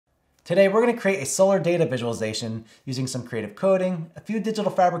Today we're going to create a solar data visualization using some creative coding, a few digital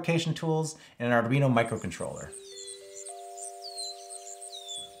fabrication tools, and an Arduino microcontroller.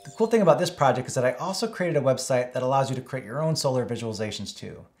 The cool thing about this project is that I also created a website that allows you to create your own solar visualizations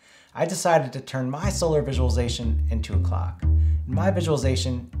too. I decided to turn my solar visualization into a clock. In my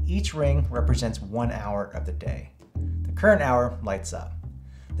visualization, each ring represents 1 hour of the day. The current hour lights up.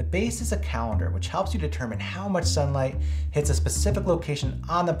 The base is a calendar which helps you determine how much sunlight hits a specific location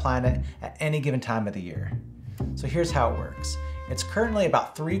on the planet at any given time of the year. So here's how it works. It's currently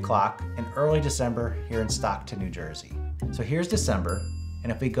about 3 o'clock in early December here in Stockton, New Jersey. So here's December,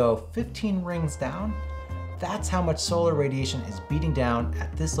 and if we go 15 rings down, that's how much solar radiation is beating down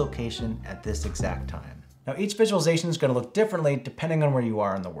at this location at this exact time. Now each visualization is going to look differently depending on where you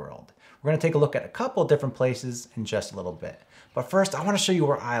are in the world. We're going to take a look at a couple of different places in just a little bit. But first, I want to show you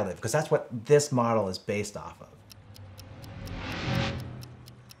where I live because that's what this model is based off of.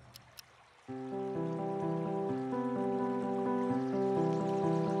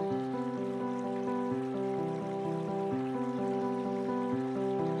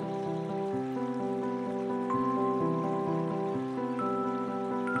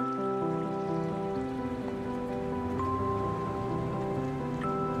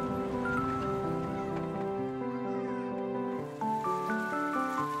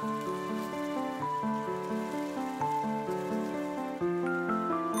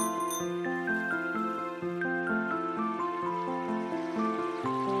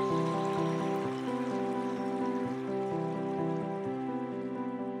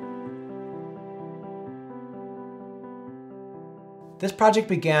 This project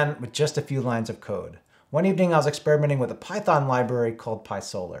began with just a few lines of code. One evening I was experimenting with a Python library called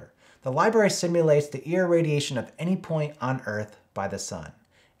Pysolar. The library simulates the irradiation of any point on Earth by the sun.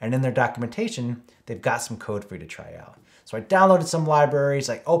 And in their documentation, they've got some code for you to try out. So I downloaded some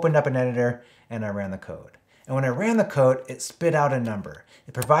libraries, I opened up an editor, and I ran the code. And when I ran the code, it spit out a number.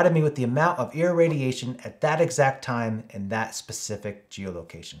 It provided me with the amount of irradiation at that exact time in that specific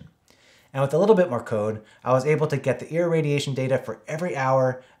geolocation. And with a little bit more code, I was able to get the irradiation data for every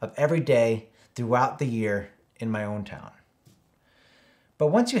hour of every day throughout the year in my own town. But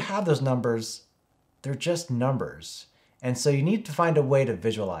once you have those numbers, they're just numbers. And so you need to find a way to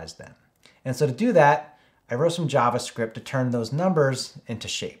visualize them. And so to do that, I wrote some JavaScript to turn those numbers into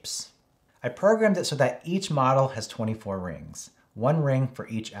shapes. I programmed it so that each model has 24 rings, 1 ring for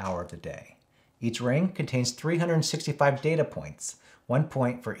each hour of the day. Each ring contains 365 data points, 1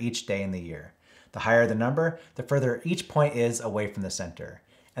 point for each day in the year. The higher the number, the further each point is away from the center.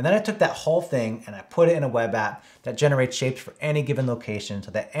 And then I took that whole thing and I put it in a web app that generates shapes for any given location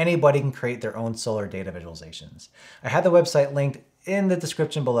so that anybody can create their own solar data visualizations. I have the website linked in the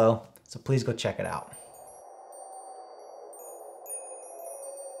description below, so please go check it out.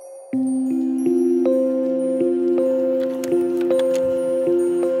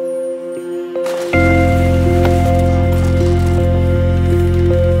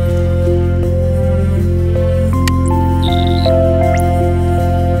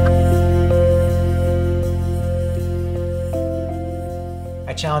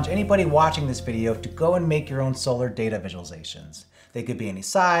 I challenge anybody watching this video to go and make your own solar data visualizations. They could be any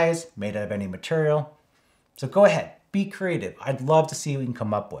size, made out of any material. So go ahead, be creative. I'd love to see what you can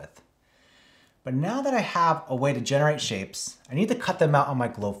come up with. But now that I have a way to generate shapes, I need to cut them out on my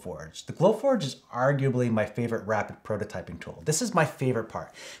Glowforge. The Glowforge is arguably my favorite rapid prototyping tool. This is my favorite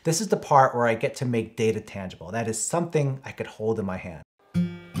part. This is the part where I get to make data tangible. That is something I could hold in my hand.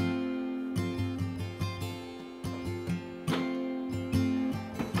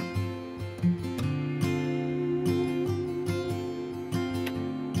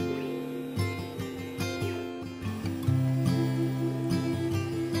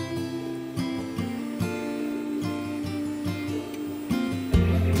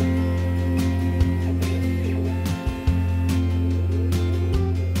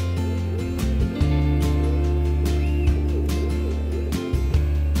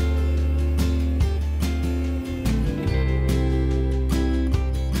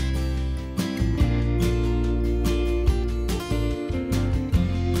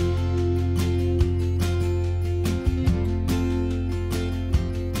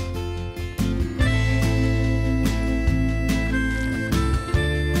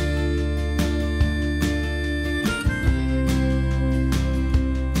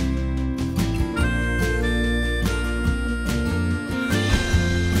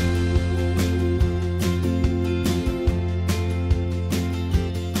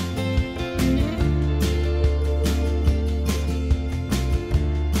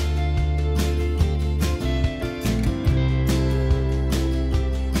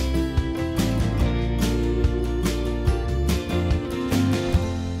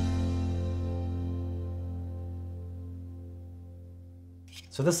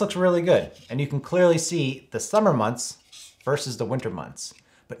 So this looks really good. And you can clearly see the summer months versus the winter months.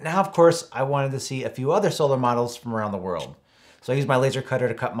 But now, of course, I wanted to see a few other solar models from around the world. So I used my laser cutter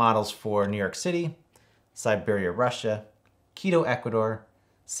to cut models for New York City, Siberia, Russia, Quito, Ecuador,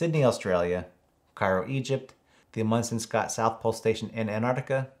 Sydney, Australia, Cairo, Egypt, the Amundsen-Scott South Pole Station in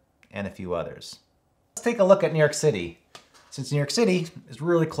Antarctica, and a few others. Let's take a look at New York City. Since New York City is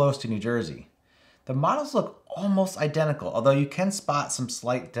really close to New Jersey, the models look almost identical, although you can spot some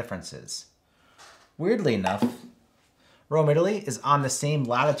slight differences. Weirdly enough, Rome, Italy is on the same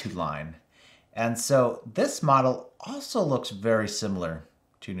latitude line, and so this model also looks very similar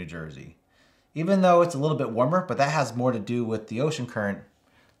to New Jersey, even though it's a little bit warmer, but that has more to do with the ocean current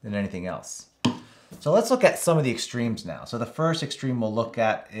than anything else. So let's look at some of the extremes now. So the first extreme we'll look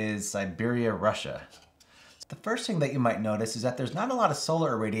at is Siberia, Russia. The first thing that you might notice is that there's not a lot of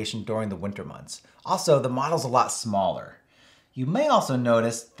solar irradiation during the winter months. Also, the model's a lot smaller. You may also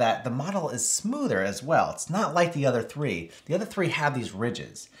notice that the model is smoother as well. It's not like the other three. The other three have these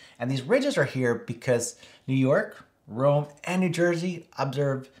ridges. And these ridges are here because New York, Rome, and New Jersey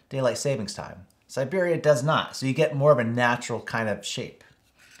observe daylight savings time. Siberia does not, so you get more of a natural kind of shape.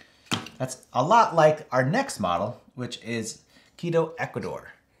 That's a lot like our next model, which is Quito,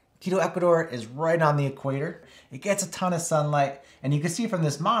 Ecuador. Quito, Ecuador is right on the equator. It gets a ton of sunlight, and you can see from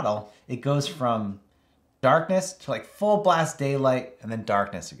this model, it goes from darkness to like full blast daylight and then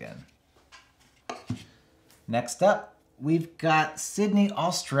darkness again. Next up, we've got Sydney,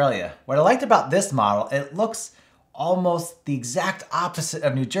 Australia. What I liked about this model, it looks almost the exact opposite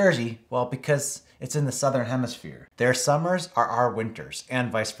of New Jersey, well, because it's in the southern hemisphere. Their summers are our winters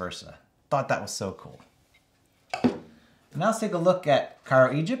and vice versa. Thought that was so cool. Now let's take a look at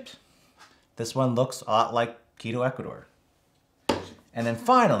Cairo, Egypt. This one looks a lot like Quito, Ecuador. And then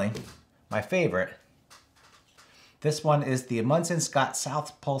finally, my favorite, this one is the Amundsen-Scott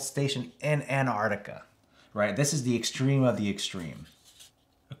South Pole Station in Antarctica. Right, this is the extreme of the extreme.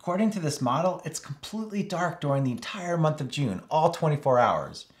 According to this model, it's completely dark during the entire month of June, all 24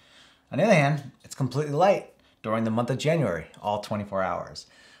 hours. On the other hand, it's completely light during the month of January, all 24 hours.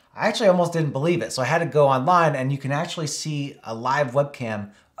 I actually almost didn't believe it, so I had to go online and you can actually see a live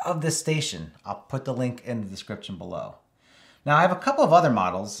webcam of this station. I'll put the link in the description below. Now I have a couple of other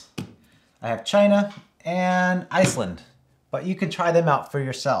models. I have China and Iceland, but you can try them out for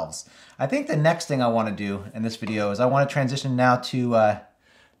yourselves. I think the next thing I want to do in this video is I want to transition now to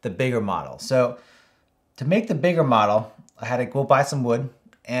the bigger model. So to make the bigger model, I had to go buy some wood,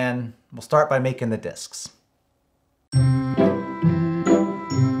 and we'll start by making the discs.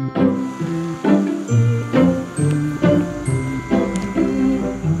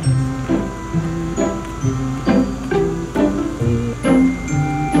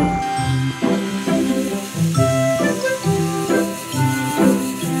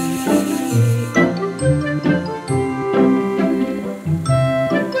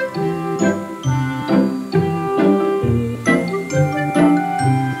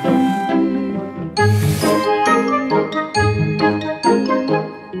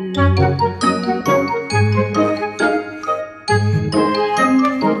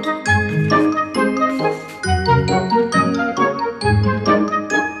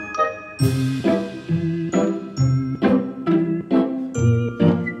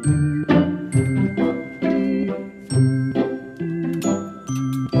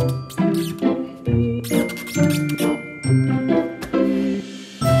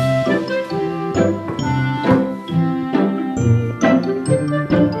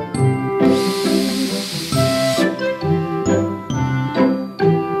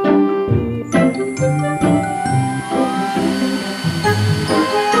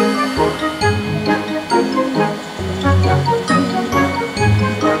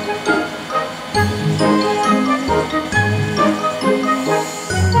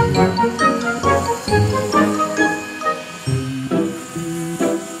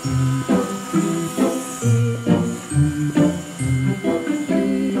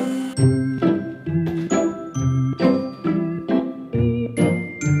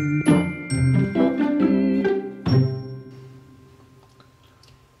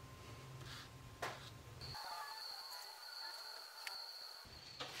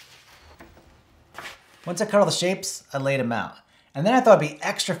 Once I cut all the shapes, I laid them out. And then I thought it'd be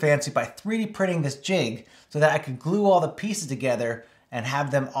extra fancy by 3D printing this jig so that I could glue all the pieces together and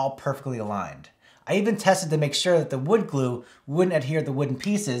have them all perfectly aligned. I even tested to make sure that the wood glue wouldn't adhere the wooden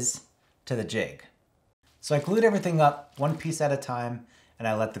pieces to the jig. So I glued everything up one piece at a time and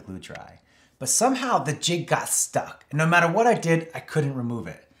I let the glue dry. But somehow the jig got stuck, and no matter what I did, I couldn't remove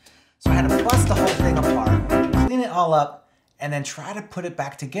it. So I had to bust the whole thing apart, clean it all up, and then try to put it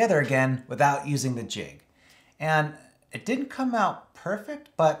back together again without using the jig. And it didn't come out perfect,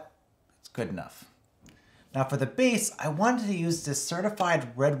 but it's good enough. Now for the base, I wanted to use this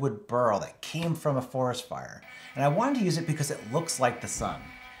certified redwood burl that came from a forest fire. And I wanted to use it because it looks like the sun.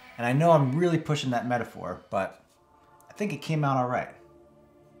 And I know I'm really pushing that metaphor, but I think it came out all right.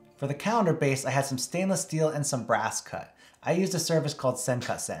 For the calendar base, I had some stainless steel and some brass cut. I used a service called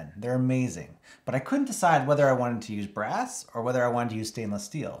Senkasen. They're amazing. But I couldn't decide whether I wanted to use brass or whether I wanted to use stainless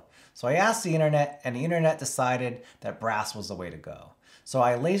steel. So I asked the internet, and the internet decided that brass was the way to go. So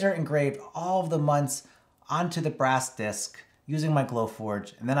I laser engraved all of the months onto the brass disc using my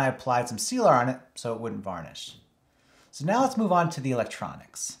Glowforge, and then I applied some sealer on it so it wouldn't varnish. So now let's move on to the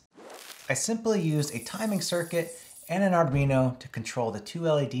electronics. I simply used a timing circuit and an Arduino to control the 2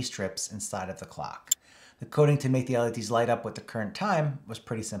 LED strips inside of the clock. The coding to make the LEDs light up with the current time was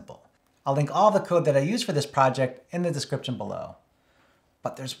pretty simple. I'll link all the code that I used for this project in the description below.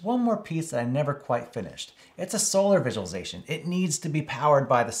 But there's one more piece that I never quite finished. It's a solar visualization. It needs to be powered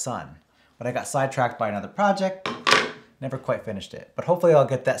by the sun. But I got sidetracked by another project, never quite finished it. But hopefully I'll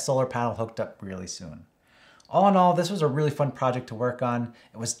get that solar panel hooked up really soon. All in all, this was a really fun project to work on.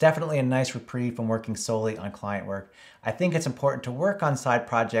 It was definitely a nice reprieve from working solely on client work. I think it's important to work on side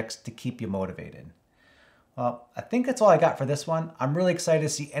projects to keep you motivated. Well, I think that's all I got for this one. I'm really excited to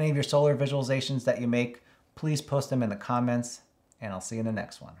see any of your solar visualizations that you make. Please post them in the comments, and I'll see you in the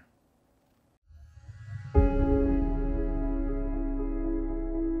next one.